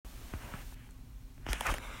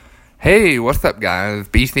Hey, what's up, guys?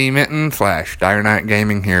 BC Mitten / Dire Knight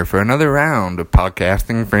Gaming here for another round of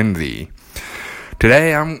Podcasting Frenzy.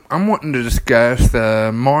 Today, I'm wanting to discuss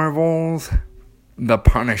Marvel's The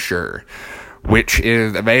Punisher, which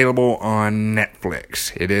is available on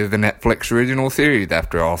Netflix. It is the Netflix original series,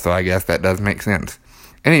 after all, so I guess that does make sense.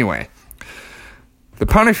 Anyway, The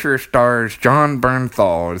Punisher stars Jon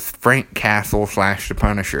Bernthal as Frank Castle / The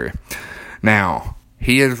Punisher. Now,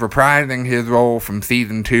 he is reprising his role from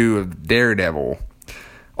Season 2 of Daredevil,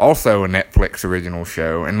 also a Netflix original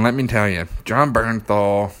show. And let me tell you, Jon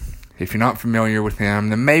Bernthal, if you're not familiar with him,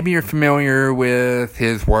 then maybe you're familiar with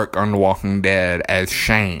his work on The Walking Dead as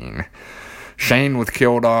Shane. Shane was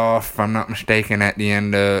killed off, if I'm not mistaken,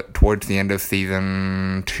 towards the end of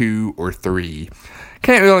Season 2 or 3.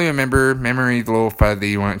 Can't really remember. Memory's a little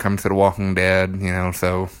fuzzy when it comes to The Walking Dead,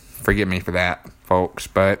 so forgive me for that, folks.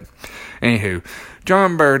 But, anywho,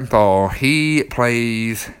 Jon Bernthal, he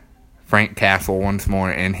plays Frank Castle once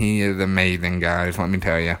more, and he is amazing, guys, let me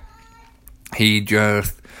tell you. He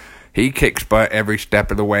kicks butt every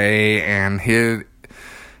step of the way, and his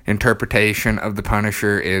interpretation of the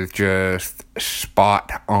Punisher is just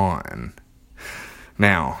spot on.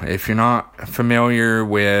 Now, if you're not familiar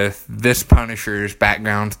with this Punisher's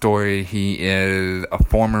background story, he is a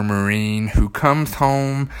former Marine who comes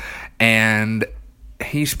home and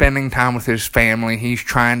he's spending time with his family. He's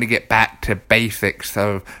trying to get back to basics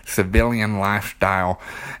of civilian lifestyle,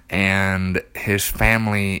 and his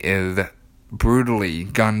family is brutally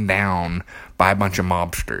gunned down by a bunch of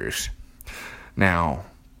mobsters. Now,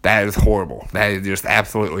 that is horrible. That is just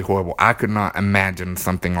absolutely horrible. I could not imagine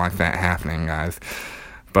something like that happening, guys.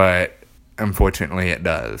 But, unfortunately, it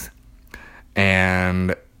does.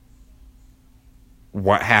 And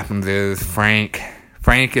what happens is Frank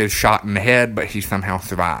is shot in the head, but he somehow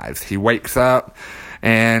survives. He wakes up,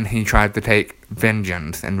 and he tries to take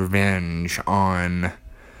vengeance and revenge on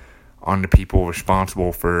the people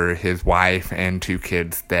responsible for his wife and 2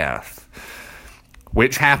 kids' deaths,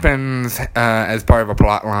 which happens as part of a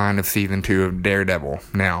plot line of Season 2 of Daredevil.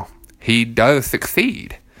 Now, he does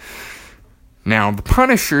succeed. Now, The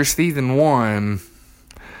Punisher Season 1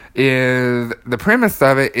 the premise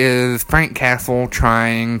of it is Frank Castle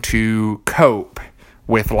trying to cope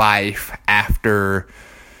with life after,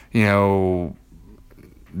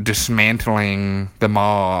 dismantling the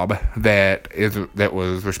mob that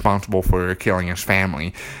was responsible for killing his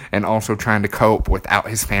family, and also trying to cope without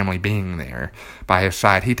his family being there by his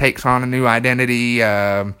side. He takes on a new identity,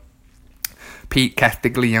 Pete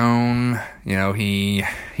Castiglione.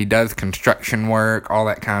 He does construction work, all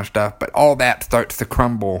that kind of stuff, but all that starts to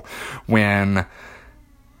crumble when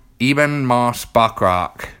Ebon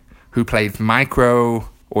Moss-Bachrach, who plays Micro,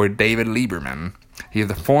 or David Lieberman, he is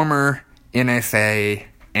a former NSA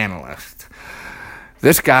analyst.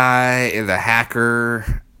 This guy is a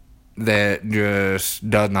hacker that just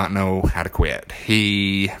does not know how to quit.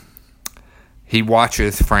 He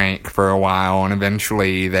watches Frank for a while, and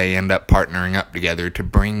eventually they end up partnering up together to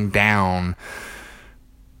bring down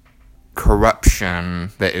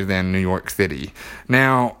corruption that is in New York City.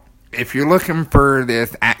 Now, if you're looking for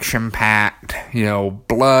this action-packed,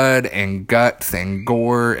 blood and guts and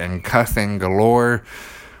gore and cussing galore,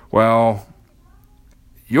 well,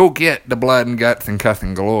 you'll get the blood and guts and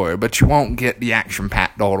cussing galore, but you won't get the action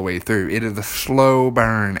packed all the way through. It is a slow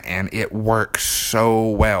burn, and it works so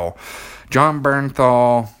well. Jon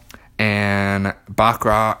Bernthal and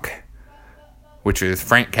Bachrach, which is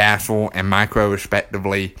Frank Castle and Micro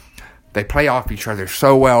respectively, they play off each other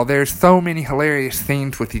so well. There's so many hilarious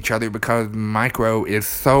scenes with each other because Micro is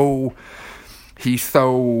he's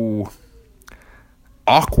so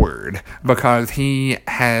awkward because he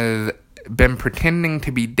has been pretending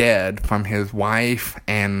to be dead from his wife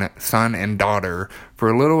and son and daughter for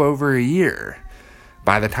a little over a year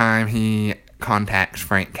by the time he contacts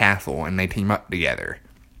Frank Castle and they team up together.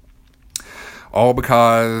 All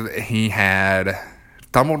because he had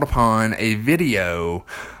stumbled upon a video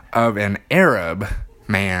of an Arab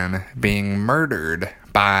man being murdered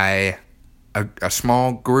by a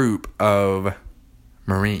small group of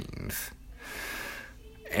Marines.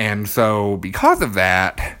 And so, because of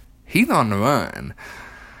that, he's on the run.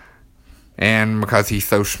 And because he's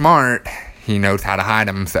so smart, he knows how to hide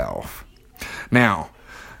himself. Now,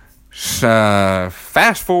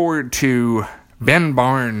 fast forward to Ben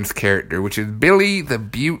Barnes' character, which is Billy the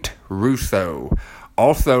Beaut Russo,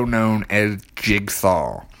 also known as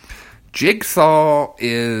Jigsaw. Jigsaw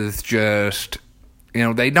is just,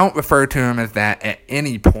 they don't refer to him as that at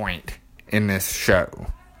any point in this show.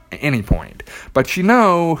 At any point. But you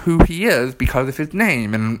know who he is because of his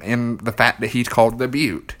name and the fact that he's called the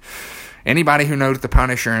Beaut. Anybody who knows the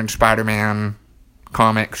Punisher and Spider-Man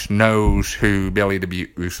comics knows who Billy the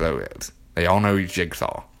Beaut Russo is. They all know he's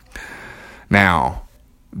Jigsaw. Now,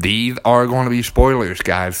 these are going to be spoilers,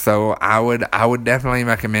 guys, so I would definitely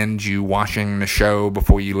recommend you watching the show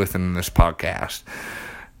before you listen to this podcast.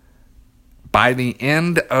 By the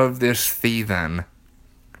end of this season,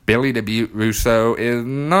 Billy the Beaut Russo is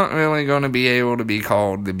not really going to be able to be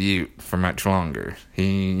called the Beaut for much longer.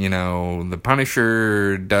 The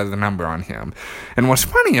Punisher does a number on him. And what's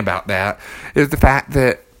funny about that is the fact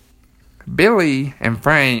that Billy and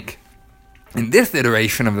Frank, in this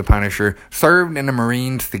iteration of the Punisher, served in the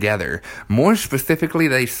Marines together. More specifically,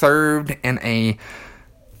 they served in a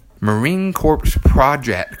Marine Corps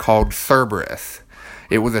project called Cerberus.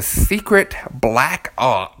 It was a secret black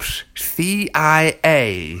ops,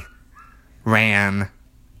 CIA ran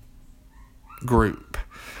group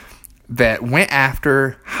that went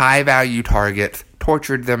after high-value targets,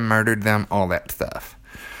 tortured them, murdered them, all that stuff.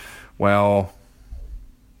 Well,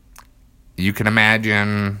 you can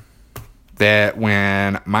imagine that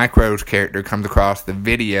when Micro's character comes across the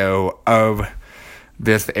video of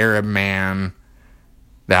this Arab man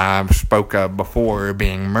that I spoke of before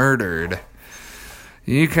being murdered,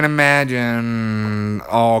 you can imagine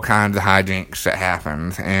all kinds of hijinks that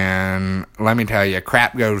happens. And let me tell you,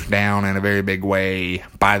 crap goes down in a very big way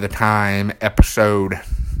by the time episode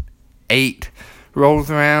 8 rolls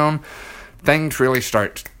around. Things really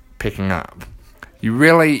start picking up. You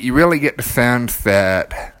really get the sense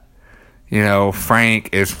that, Frank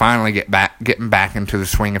is finally getting back into the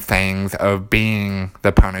swing of things of being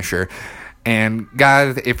the Punisher. And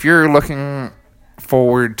guys, if you're looking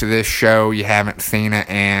forward to this show, you haven't seen it,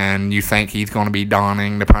 and you think he's going to be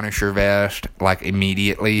donning the Punisher vest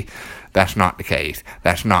immediately, that's not the case.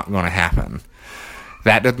 That's not going to happen.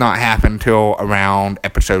 That does not happen till around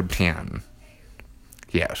episode 10.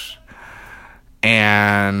 Yes.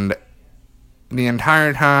 And the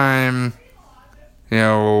entire time,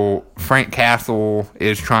 Frank Castle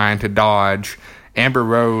is trying to dodge Amber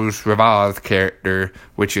Rose Rava's character,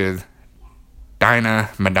 which is Dinah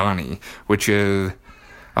Madani, which is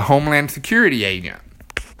a Homeland Security agent.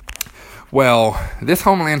 Well, this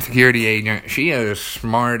Homeland Security agent, she is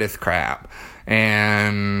smart as crap,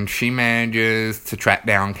 and she manages to track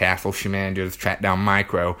down Castle. She manages to track down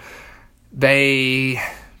Micro. They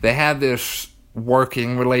have this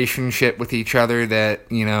working relationship with each other that,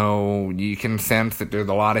 you can sense that there's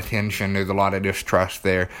a lot of tension, there's a lot of distrust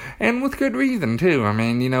there, and with good reason, too. I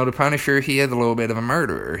mean, the Punisher, he is a little bit of a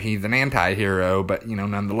murderer. He's an anti-hero, but,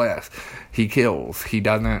 nonetheless, he kills. He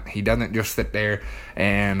doesn't just sit there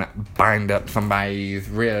and bind up somebody's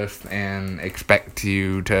wrist and expect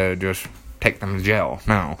you to just take them to jail.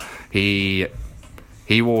 No. He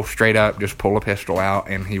will straight up just pull a pistol out,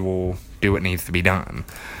 and he will do what needs to be done.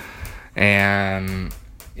 And,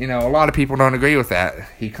 a lot of people don't agree with that.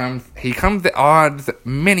 He comes at odds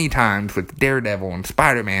many times with Daredevil and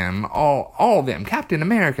Spider-Man, all of them, Captain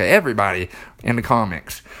America, everybody in the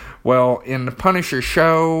comics. Well, in the Punisher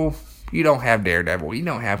show, you don't have Daredevil, you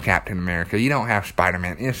don't have Captain America, you don't have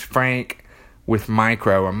Spider-Man. It's Frank with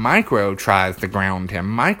Micro, and Micro tries to ground him.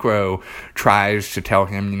 Micro tries to tell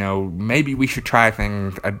him, maybe we should try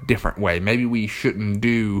things a different way. Maybe we shouldn't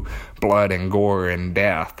do blood and gore and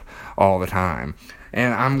death all the time.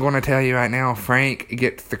 And I'm going to tell you right now, Frank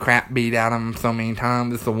gets the crap beat out of him so many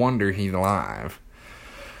times, it's a wonder he's alive.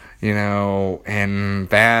 And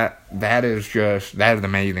that is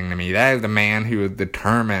amazing to me. That is a man who is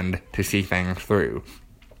determined to see things through.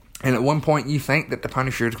 And at one point you think that the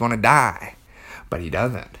Punisher is going to die, but he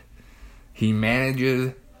doesn't. He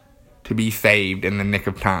manages to be saved in the nick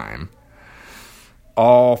of time.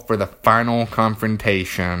 All for the final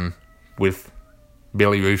confrontation with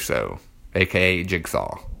Billy Russo, a.k.a.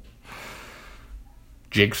 Jigsaw.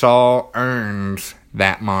 Jigsaw earns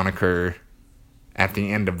that moniker at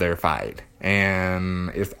the end of their fight. And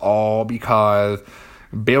it's all because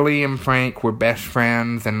Billy and Frank were best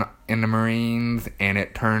friends in the Marines, and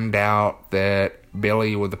it turned out that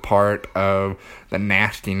Billy was a part of the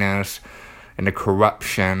nastiness and the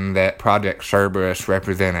corruption that Project Cerberus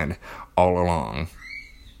represented all along.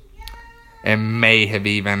 And may have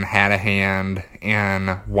even had a hand in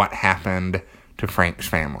what happened to Frank's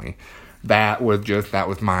family. That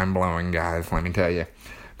was mind-blowing, guys, let me tell you.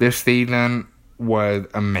 This season was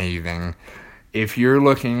amazing. If you're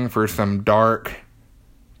looking for some dark,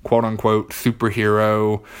 quote-unquote,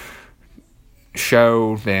 superhero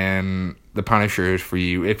show, then The Punisher is for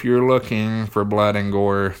you. If you're looking for blood and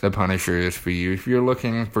gore, The Punisher is for you. If you're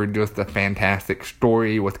looking for just a fantastic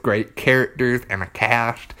story with great characters and a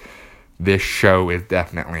cast, this show is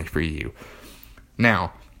definitely for you.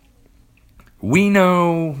 Now, we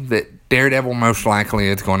know that Daredevil most likely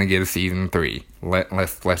is going to get a season 3.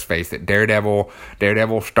 Let's face it. Daredevil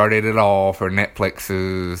started it all for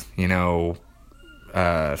Netflix's,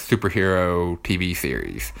 superhero TV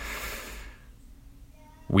series.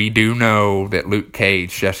 We do know that Luke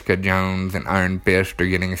Cage, Jessica Jones, and Iron Fist are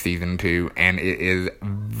getting a season 2, and it is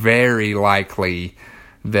very likely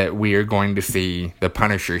that we are going to see The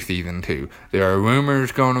Punisher season 2. There are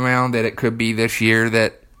rumors going around that it could be this year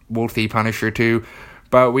that we'll see Punisher 2,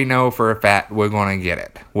 but we know for a fact we're going to get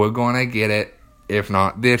it. We're going to get it. If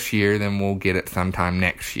not this year, then we'll get it sometime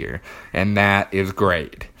next year, and that is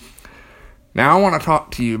great. Now I want to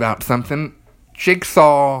talk to you about something.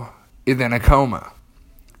 Jigsaw is in a coma.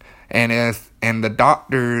 And the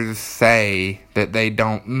doctors say that they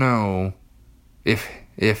don't know if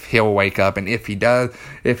he'll wake up, and if he does,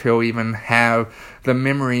 if he'll even have the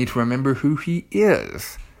memory to remember who he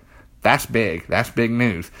is. That's big. That's big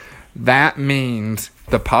news. That means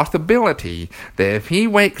the possibility that if he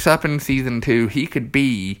wakes up in season 2, he could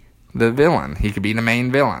be the villain. He could be the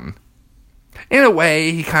main villain. In a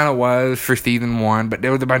way, he kind of was for season 1, but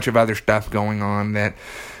there was a bunch of other stuff going on that,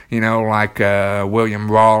 like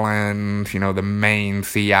William Rawlins, the main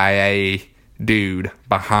CIA dude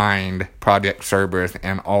behind Project Cerberus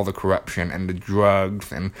and all the corruption and the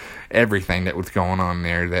drugs and everything that was going on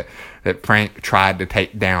there that Frank tried to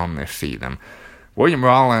take down this season. William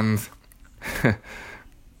Rawlins,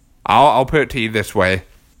 I'll put it to you this way,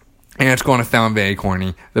 and it's going to sound very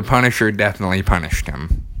corny. The Punisher definitely punished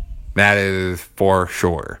him. That is for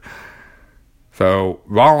sure. So,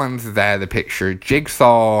 Rawlins is out of the picture.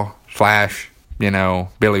 Jigsaw /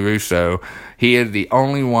 Billy Russo, he is the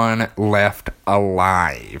only one left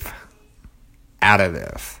alive out of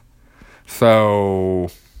this. So,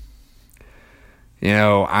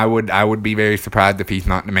 I would be very surprised if he's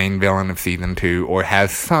not the main villain of season 2 or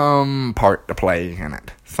has some part to play in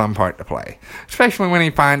it. Some part to play. Especially when he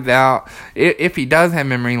finds out, if he does have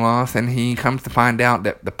memory loss and he comes to find out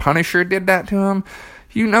that the Punisher did that to him,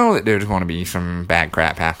 that there's going to be some bad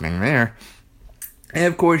crap happening there. And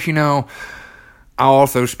of course, I'll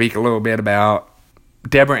also speak a little bit about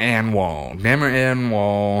Deborah Ann Woll. Deborah Ann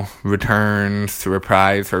Woll returns to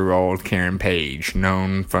reprise her role as Karen Page,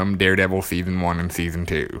 known from Daredevil Season 1 and Season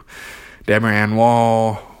 2. Deborah Ann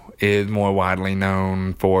Woll is more widely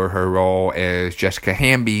known for her role as Jessica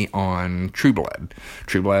Hamby on True Blood.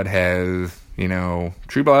 True Blood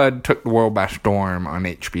took the world by storm on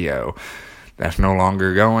HBO. That's no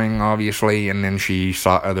longer going, obviously, and then she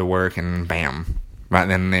sought other work, and bam. Right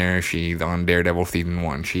then and there, she's on Daredevil Season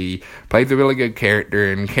 1. She plays a really good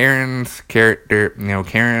character, and Karen's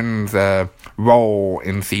role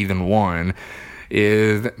in Season 1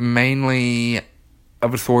 is mainly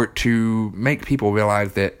of a sort to make people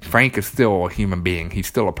realize that Frank is still a human being. He's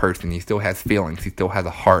still a person. He still has feelings. He still has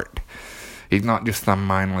a heart. He's not just some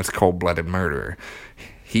mindless, cold-blooded murderer.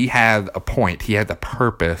 He has a point. He has a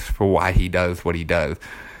purpose for why he does what he does.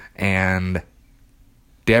 And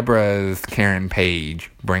Deborah's Karen Page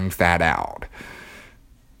brings that out.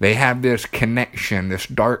 They have this connection, this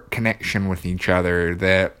dark connection with each other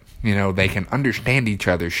that, they can understand each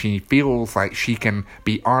other. She feels like she can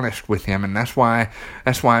be honest with him, and that's why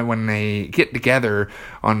when they get together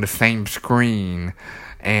on the same screen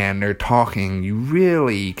and they're talking, you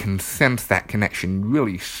really can sense that connection. You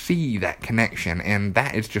really see that connection, and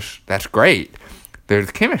that's great.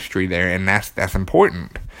 There's chemistry there, and that's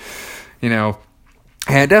important. And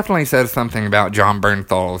it definitely says something about Jon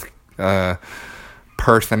Bernthal's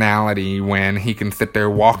personality when he can sit there,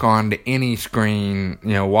 walk onto any screen,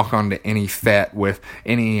 walk onto any set with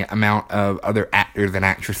any amount of other actors and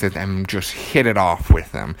actresses and just hit it off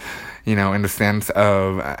with them. In the sense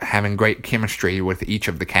of having great chemistry with each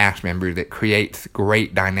of the cast members that creates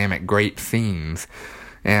great dynamic, great scenes.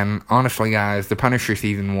 And honestly, guys, The Punisher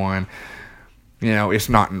Season 1, it's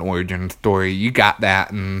not an origin story. You got that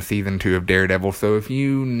in Season 2 of Daredevil. So if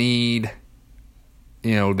you need, the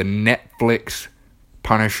Netflix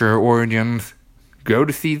Punisher origins, go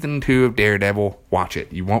to Season 2 of Daredevil. Watch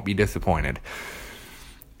it. You won't be disappointed.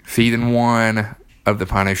 Season 1 of The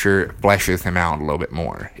Punisher fleshes him out a little bit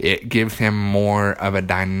more. It gives him more of a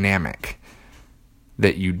dynamic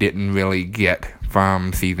that you didn't really get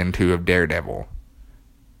from Season 2 of Daredevil.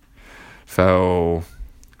 So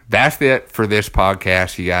that's it for this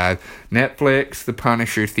podcast, you guys. Netflix, The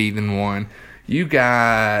Punisher Season 1. You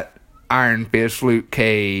got Iron Fist, Luke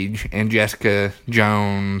Cage, and Jessica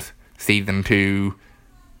Jones Season 2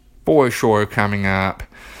 for sure coming up.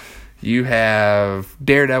 You have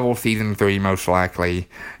Daredevil Season 3 most likely,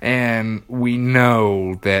 and we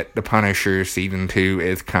know that The Punisher Season 2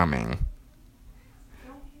 is coming.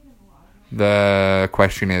 The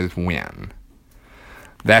question is when.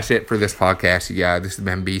 That's it for this podcast, you guys. This has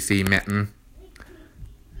been BC Mitten.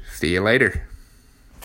 See you later.